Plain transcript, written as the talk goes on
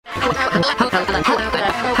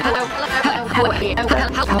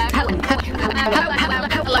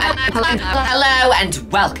Hello and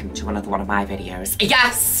welcome to another one of my videos.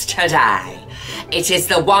 Yes, today it is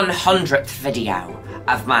the 100th video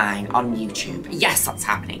of mine on YouTube. Yes, that's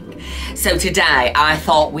happening. So today I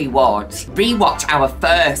thought we would rewatch our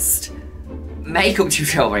first makeup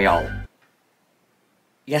tutorial.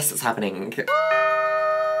 Yes, that's happening.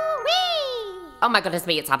 Oh my goodness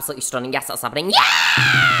me, it's absolutely stunning. Yes, that's happening. Yeah!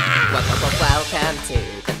 Welcome to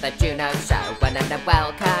the Juno Show.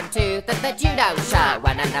 Welcome to the Juno Show.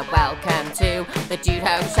 Welcome to the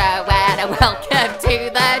Juno Show. Welcome to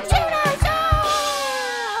the Juno Show.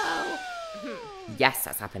 Yes,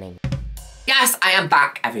 that's happening. Yes, I am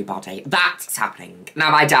back, everybody. That's happening. Now,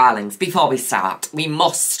 my darlings, before we start, we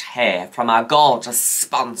must hear from our gorgeous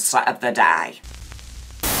sponsor of the day.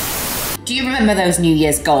 Do you remember those New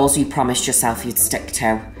Year's goals you promised yourself you'd stick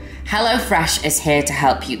to? HelloFresh is here to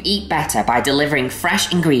help you eat better by delivering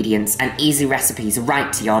fresh ingredients and easy recipes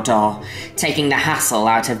right to your door, taking the hassle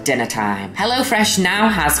out of dinner time. HelloFresh now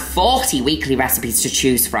has 40 weekly recipes to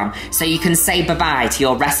choose from, so you can say bye-bye to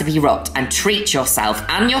your recipe rut and treat yourself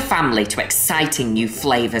and your family to exciting new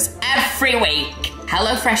flavours every week.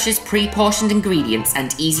 HelloFresh's pre-portioned ingredients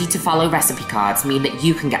and easy-to-follow recipe cards mean that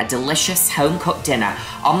you can get a delicious home-cooked dinner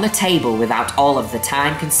on the table without all of the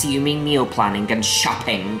time-consuming meal planning and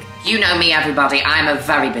shopping. You know me, everybody, I'm a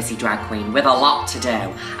very busy drag queen with a lot to do,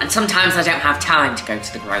 and sometimes I don't have time to go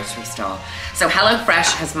to the grocery store. So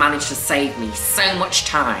HelloFresh has managed to save me so much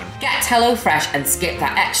time. Get HelloFresh and skip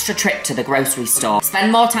that extra trip to the grocery store.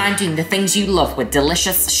 Spend more time doing the things you love with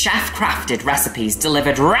delicious chef-crafted recipes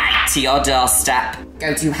delivered right to your doorstep.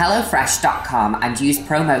 Go to HelloFresh.com and use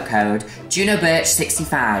promo code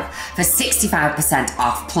JunoBirch65 for 65%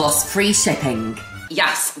 off plus free shipping.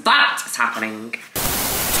 Yes, that's happening.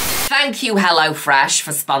 Thank you, HelloFresh,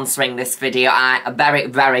 for sponsoring this video. I very,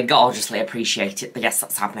 very gorgeously appreciate it. But yes,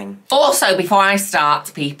 that's happening. Also, before I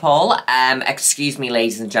start, people, excuse me,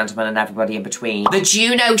 ladies and gentlemen, and everybody in between, the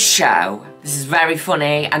Juno Show. This is very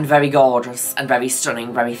funny and very gorgeous and very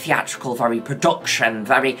stunning, very theatrical, very production,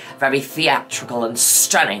 very, very theatrical and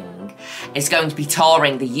stunning. Is going to be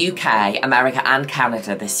touring the UK, America and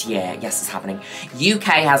Canada this year. Yes, it's happening.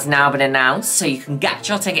 UK has now been announced, so you can get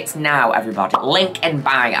your tickets now, everybody. Link in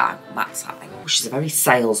bio. That's happening. Oh, she's a very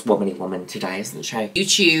saleswoman-y woman today, isn't she?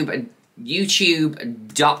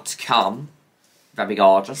 YouTube.com. Very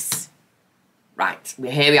gorgeous. Right,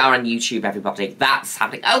 here we are on YouTube, everybody. That's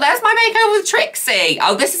happening. Oh, there's my makeover with Trixie.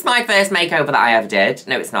 Oh, this is my first makeover that I ever did.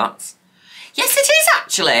 No, it's not. Yes, it is,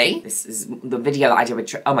 actually. This is the video that I did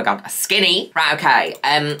with, oh my God, a skinny. Right, okay,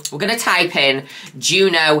 we're gonna type in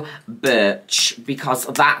Juno Birch because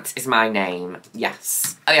that is my name,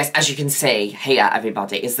 yes. Oh yes, as you can see here,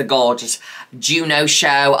 everybody, is the gorgeous Juno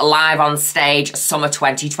Show live on stage, summer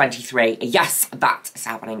 2023. Yes, that is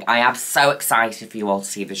happening. I am so excited for you all to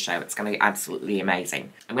see the show. It's gonna be absolutely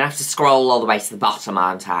amazing. I'm gonna have to scroll all the way to the bottom,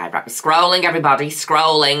 aren't I? Right, scrolling, everybody,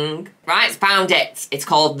 scrolling. Right, found it. It's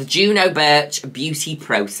called the Juno Birch Beauty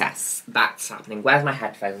Process. That's happening. Where's my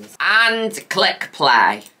headphones? And click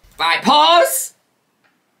play. Right, pause.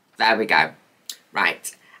 There we go.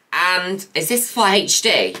 Right. And is this for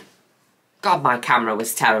HD? God, my camera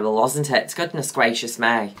was terrible, wasn't it? Goodness gracious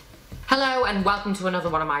me. Hello and welcome to another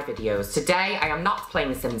one of my videos. Today I am not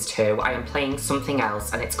playing Sims 2, I am playing something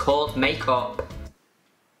else and it's called Makeup.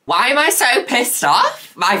 Why am I so pissed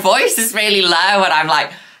off? My voice is really low and I'm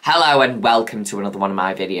like, hello and welcome to another one of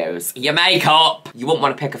my videos. Your makeup! You wouldn't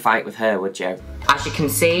want to pick a fight with her, would you? As you can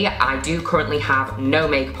see, I do currently have no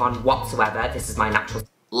makeup on whatsoever. This is my natural...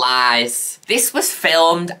 Lies. This was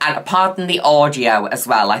filmed, and pardon the audio as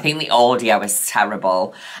well. I think the audio is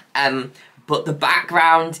terrible. But the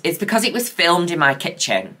background, it's because it was filmed in my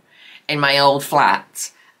kitchen, in my old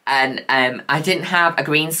flat. And I didn't have a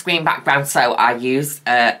green screen background, so I used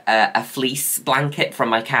a fleece blanket from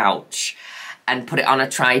my couch and put it on a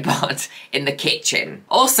tripod in the kitchen.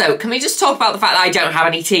 Also, can we just talk about the fact that I don't have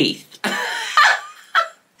any teeth? Where are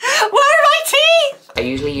my teeth? I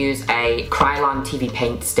usually use a Krylon TV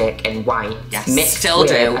paint stick in white, yes, mixed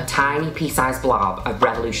with a tiny pea-sized blob of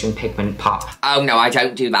Revolution Pigment Pop. Oh no, I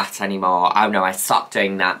don't do that anymore. Oh no, I stopped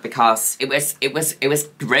doing that because it was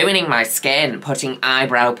ruining my skin, putting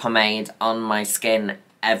eyebrow pomade on my skin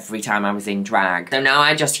every time I was in drag. So now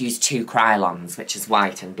I just use two Krylons, which is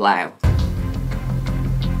white and blue.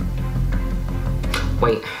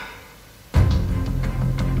 Wait.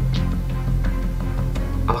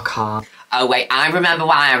 Oh, I can't. Oh wait, I remember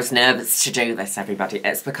why I was nervous to do this, everybody.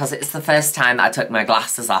 It's because it's the first time that I took my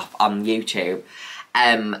glasses off on YouTube.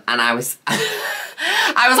 And I was,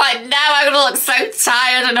 I was like, no, I'm gonna look so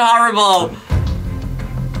tired and horrible.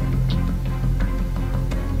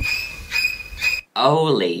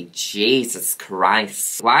 Holy Jesus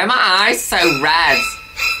Christ. Why are my eyes so red?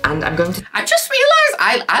 And I'm going to... I just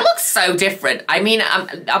realised I look so different. I mean,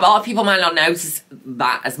 a lot of people might not notice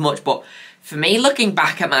that as much, but for me, looking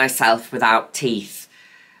back at myself without teeth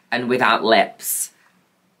and without lips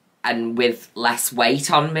and with less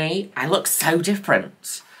weight on me, I look so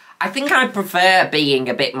different. I think I prefer being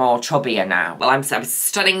a bit more chubbier now. Well, I was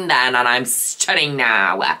stunning then and I'm stunning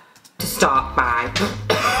now. To start by...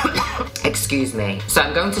 Excuse me. So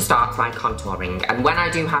I'm going to start by contouring, and when I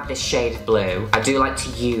do have this shade of blue, I do like to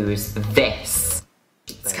use this.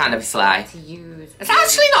 It's kind of sly. It's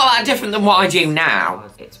actually not that different than what I do now.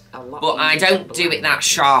 But I don't do it that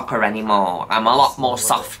sharper anymore. I'm a lot more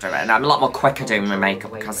softer and I'm a lot more quicker doing my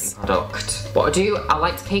makeup because... What I do, I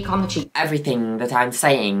like to peek on the cheek. Everything that I'm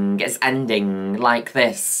saying is ending like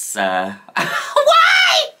this. Why?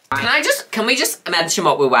 Can we just mention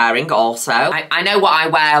what we're wearing also? I know what I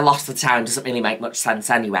wear a lot of the time doesn't really make much sense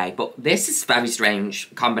anyway, but this is a very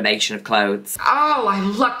strange combination of clothes. Oh, I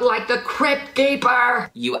look like the Crypt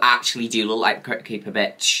Keeper! You actually do look like the Crypt Keeper,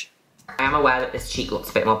 bitch. I am aware that this cheek looks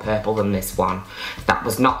a bit more purple than this one. That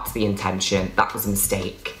was not the intention, that was a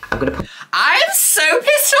mistake. I'm gonna put... I am so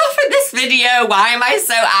pissed off in this video, why am I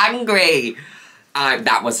so angry?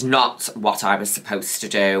 That was not what I was supposed to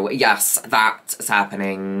do. Yes, that is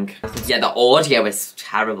happening. Yeah, the audio is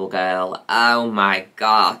terrible, girl. Oh my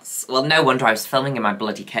god. Well, no wonder I was filming in my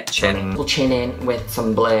bloody kitchen. We'll chin in with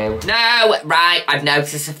some blue. No, right, I've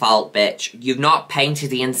noticed a fault, bitch. You've not painted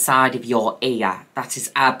the inside of your ear. That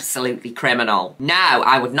is absolutely criminal. No,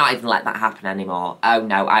 I would not even let that happen anymore. Oh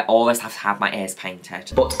no, I always have to have my ears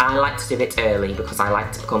painted. But I like to do it early because I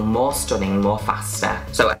like to become more stunning, more faster.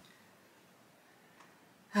 So...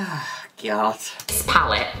 God. This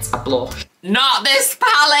palette, a blush. Not this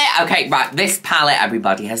palette! Okay, right, this palette,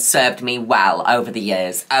 everybody, has served me well over the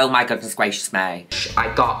years. Oh my goodness gracious me.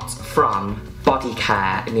 I got from Body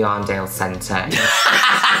Care in the Arndale Centre.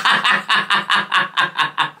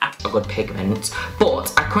 A good pigment.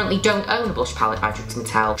 But I currently don't own a blush palette by Trixie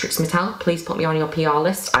Mattel. Trixie Mattel, please put me on your PR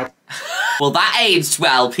list. Well, that aged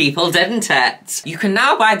well, people, didn't it? You can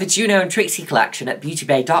now buy the Juno and Trixie collection at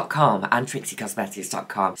beautybay.com and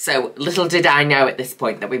trixiecosmetics.com. So, little did I know at this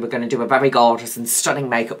point that we were going to do a very gorgeous and stunning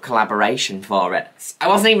makeup collaboration for it. I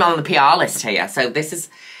wasn't even on the PR list here, so this is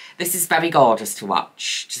very gorgeous to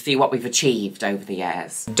watch, to see what we've achieved over the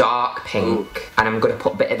years. Dark pink. Ooh. And I'm going to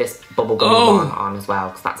put a bit of this bubblegum on as well,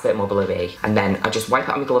 because that's a bit more bluey. And then I just wipe it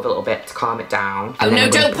on my glove a little bit to calm it down. Oh no,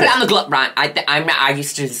 don't put it on the glove. Right, I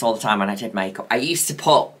used to do this all the time when I did makeup. I used to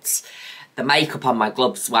put the makeup on my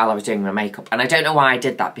gloves while I was doing my makeup. And I don't know why I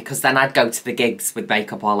did that, because then I'd go to the gigs with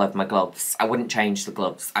makeup all over my gloves. I wouldn't change the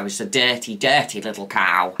gloves. I was a dirty, dirty little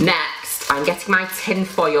cow. Next, I'm getting my tin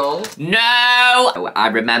foil. No! I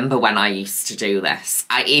remember when I used to do this.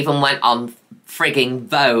 I even went on frigging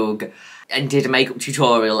Vogue and did a makeup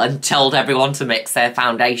tutorial and told everyone to mix their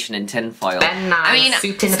foundation in tinfoil. I mean,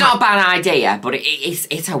 it's not a bad idea, but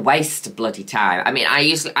it's a waste of bloody time. I mean, I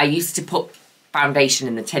used to put foundation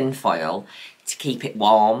in the tinfoil to keep it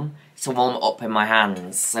warm, to warm it up in my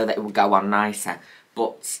hands so that it would go on nicer.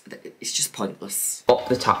 But it's just pointless. Up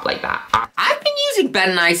the top like that. I've been using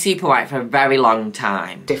Ben Nye Super White for a very long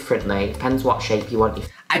time. Differently, depends what shape you want.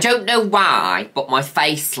 I don't know why, but my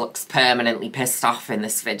face looks permanently pissed off in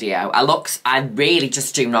this video. I really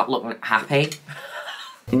just do not look happy.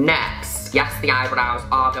 Next, yes, the eyebrows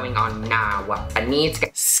are going on now. I need to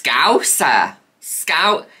get... Scouser.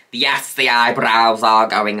 Yes, the eyebrows are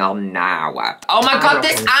going on now. Oh my god,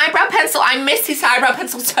 this eyebrow pencil. I miss this eyebrow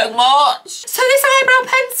pencil so much. So this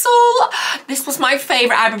eyebrow pencil, this was my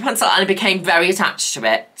favourite eyebrow pencil and I became very attached to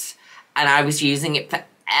it. And I was using it for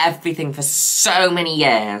everything for so many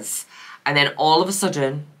years. And then all of a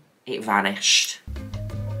sudden, it vanished.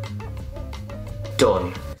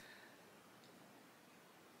 Done.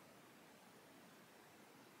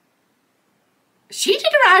 She did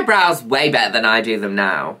her eyebrows way better than I do them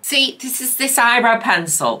now. See, this eyebrow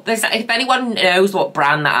pencil. If anyone knows what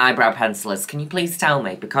brand that eyebrow pencil is, can you please tell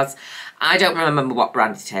me? Because I don't remember what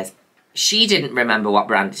brand it is. She didn't remember what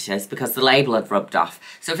brand it is because the label had rubbed off.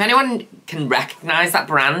 So if anyone can recognise that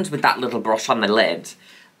brand with that little brush on the lid,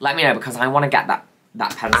 let me know because I want to get that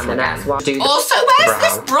pencil again. Also, where's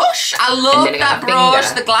this brush? I love that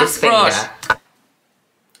brush, the glass brush.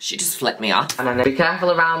 She just flipped me off. And then be careful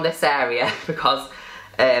around this area because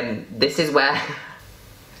this is where...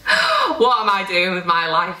 What am I doing with my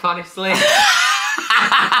life, honestly?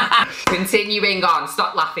 Continuing on.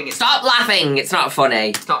 Stop laughing. Stop laughing. It's not funny.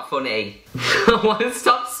 It's not funny. I want to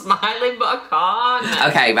stop smiling, but I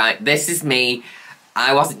can't. Okay, right. This is me.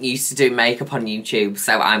 I wasn't used to doing makeup on YouTube,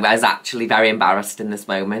 so I was actually very embarrassed in this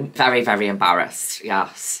moment. Very, very embarrassed,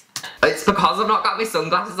 yes. It's because I've not got my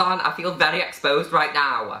sunglasses on. I feel very exposed right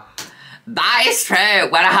now. That is true.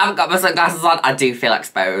 When I haven't got my sunglasses on, I do feel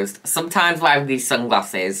exposed. Sometimes wearing these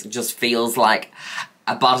sunglasses just feels like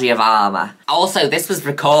a body of armour. Also, this was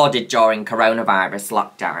recorded during coronavirus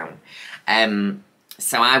lockdown.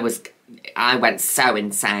 So I went so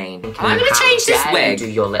insane. Am I going to change this wig? Do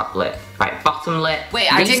your lip. Right, bottom lip.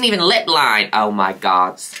 Wait, I didn't even lip line. Oh my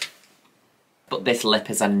god. But this lip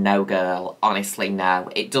is a no, girl. Honestly, no.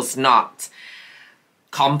 It does not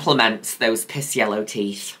complement those piss yellow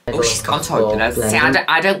teeth. Oh, she's contoured the nose. See,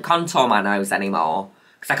 I don't contour my nose anymore.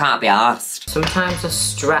 Because I can't be arsed. Sometimes I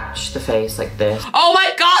stretch the face like this. Oh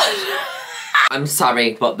my god! I'm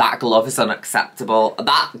sorry, but that glove is unacceptable.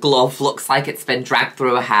 That glove looks like it's been dragged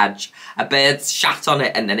through a hedge. A bird's shat on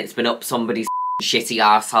it and then it's been up somebody's shitty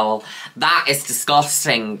arsehole. That is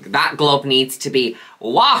disgusting. That glove needs to be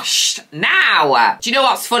washed now. Do you know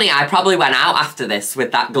what's funny? I probably went out after this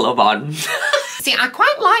with that glove on. See, I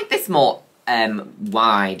quite like this more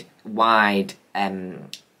wide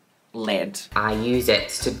lid. I use it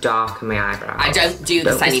to darken my eyebrows. I don't do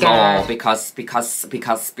this anymore because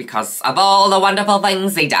of all the wonderful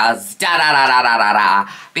things he does. Da da da da da da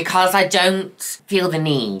da. Because I don't feel the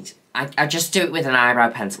need. I just do it with an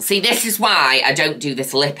eyebrow pencil. See, this is why I don't do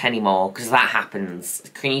this lip anymore, because that happens.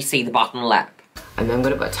 Can you see the bottom lip? And then I'm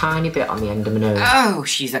going to put a tiny bit on the end of my nose. Oh,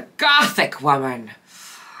 she's a gothic woman.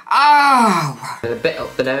 Oh. And a bit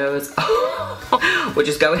up the nose. We're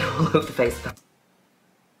just going all over the face.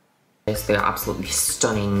 They are absolutely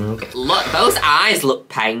stunning. Look, those eyes look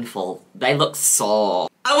painful. They look sore.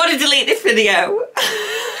 I want to delete this video.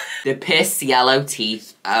 The piss yellow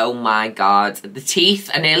teeth. Oh my god. The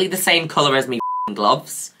teeth are nearly the same colour as me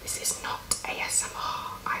gloves. This is not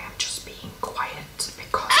ASMR. I am just being quiet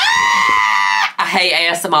because... I hate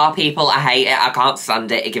ASMR, people. I hate it. I can't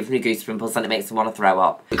stand it. It gives me goosebumps and it makes me want to throw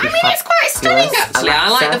up. I mean, it's quite stunning, actually. I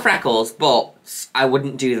like the freckles, but I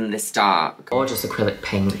wouldn't do them this dark. Gorgeous acrylic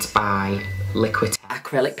paint by Liquid.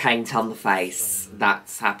 Acrylic paint on the face.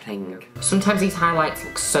 That's happening. Sometimes these highlights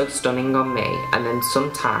look so stunning on me, and then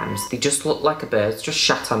sometimes they just look like a bird's just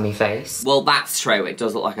shat on my face. Well, that's true. It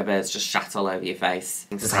does look like a bird's just shat all over your face.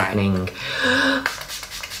 It's happening.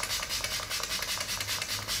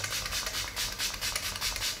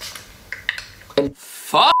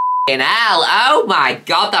 Fucking hell. Oh my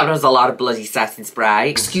god, that was a lot of bloody setting spray.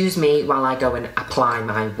 Excuse me while I go and apply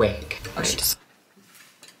my wig.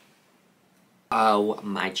 Oh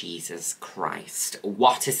my Jesus Christ.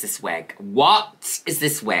 What is this wig? What is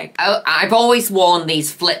this wig? Oh, I've always worn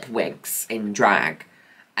these flip wigs in drag.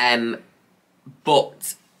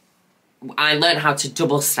 But I learned how to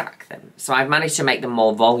double stack them. So I've managed to make them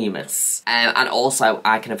more voluminous. And also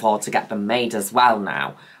I can afford to get them made as well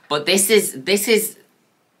now. But this is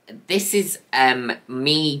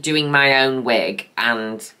me doing my own wig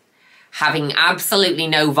and having absolutely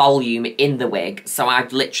no volume in the wig, so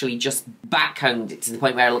I've literally just backcombed it to the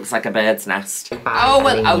point where it looks like a bird's nest. Oh,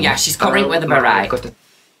 well, oh yeah, she's covering it with a beret.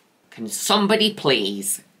 Can somebody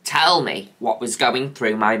please tell me what was going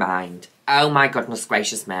through my mind? Oh my goodness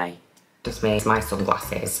gracious me. Just me, my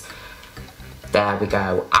sunglasses. There we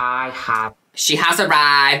go. She has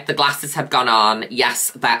arrived. The glasses have gone on.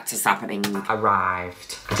 Yes, that is happening.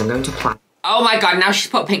 Arrived. And I'm going to apply. Oh my god, now she's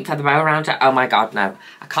put a pink feather bow around her. Oh my god, no.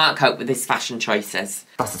 I can't cope with these fashion choices.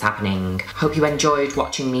 This is happening. Hope you enjoyed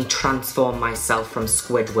watching me transform myself from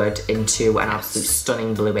Squidward into an absolute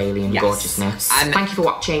stunning blue alien gorgeousness. Thank you for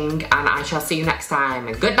watching, and I shall see you next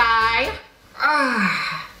time. Goodbye!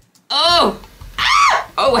 Oh!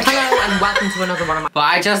 Oh, hello and welcome to another one of my...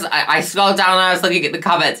 But I scrolled down and I was looking at the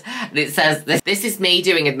comments and it says, this is me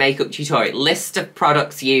doing a makeup tutorial. List of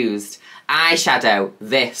products used. Eyeshadow,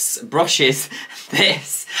 this. Brushes,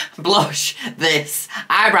 this. Blush, this.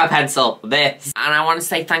 Eyebrow pencil, this. And I want to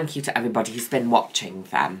say thank you to everybody who's been watching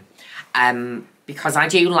them. Because I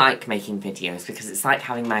do like making videos because it's like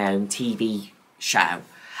having my own TV show.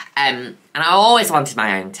 And I always wanted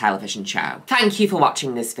my own television show. Thank you for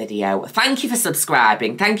watching this video. Thank you for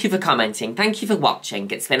subscribing. Thank you for commenting. Thank you for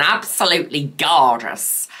watching. It's been absolutely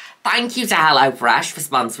gorgeous. Thank you to HelloFresh for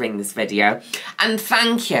sponsoring this video. And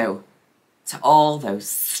thank you to all those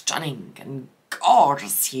stunning and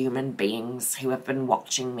gorgeous human beings who have been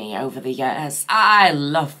watching me over the years. I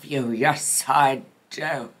love you. Yes, I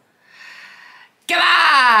do.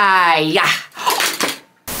 Goodbye!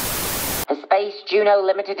 latest Juno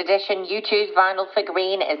limited edition U2's vinyl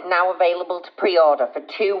figurine is now available to pre-order for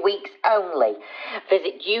 2 weeks only.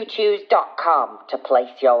 Visit u2s.com to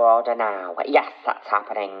place your order now. Yes, that's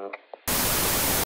happening.